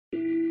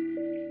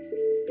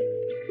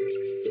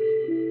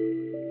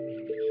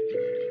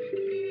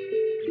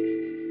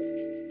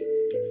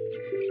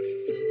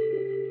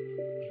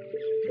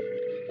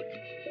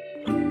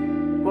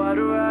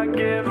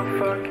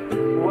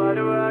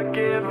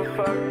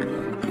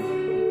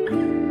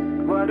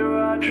Why do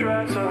I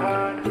try so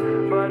hard?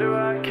 Why do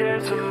I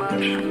care so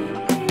much?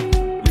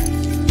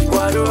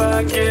 Why do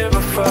I give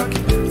a fuck?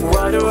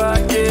 Why do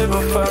I give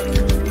a fuck?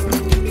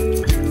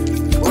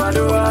 Why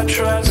do I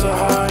try so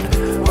hard?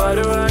 Why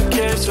do I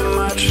care so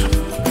much?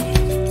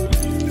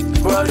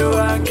 Why do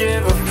I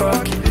give a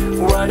fuck?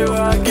 Why do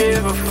I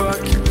give a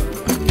fuck?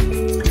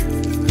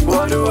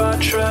 Why do I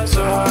try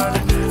so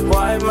hard?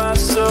 Why am I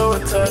so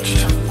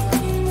attached?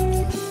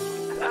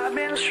 I've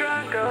been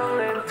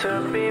struggling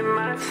to be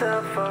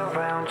myself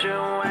around you.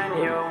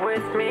 When you're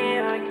with me,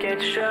 I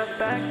get shut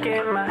back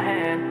in my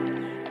head.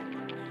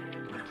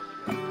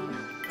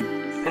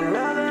 And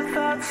all the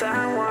thoughts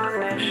I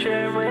wanna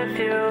share with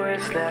you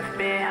is left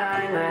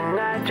behind, and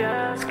I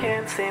just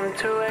can't seem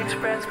to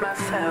express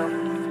myself.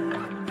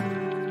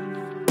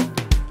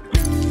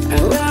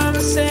 And I'm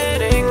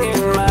sitting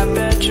in my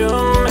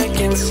bedroom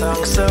making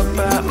songs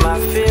about my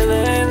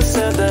feelings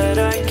so that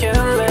I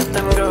can let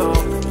them go.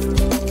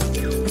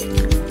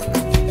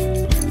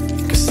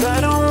 'Cause I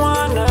don't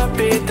wanna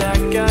be that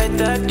guy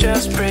that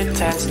just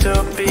pretends to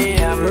be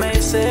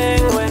amazing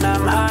when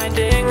I'm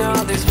hiding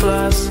all these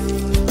flaws.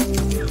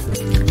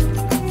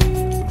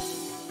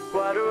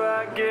 Why do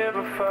I give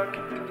a fuck?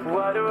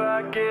 Why do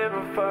I give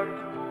a fuck?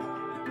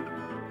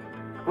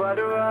 Why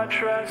do I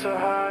try so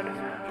hard?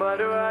 Why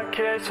do I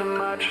care so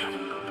much?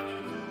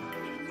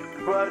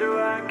 Why do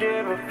I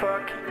give a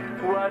fuck?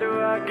 Why do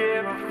I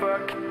give a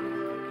fuck?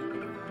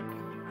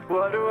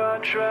 Why do I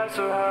try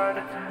so hard?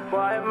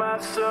 Why am I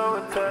so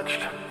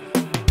attached?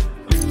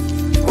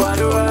 Why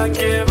do I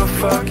give a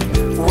fuck?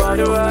 Why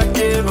do I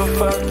give a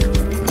fuck?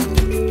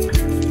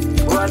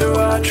 Why do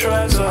I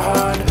try so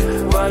hard?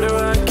 Why do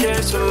I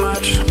care so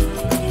much?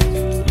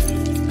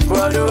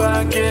 Why do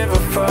I give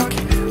a fuck?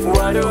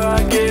 Why do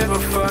I give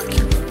a fuck?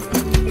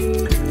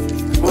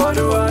 Why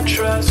do I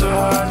try so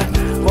hard?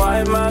 Why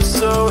am I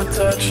so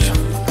attached?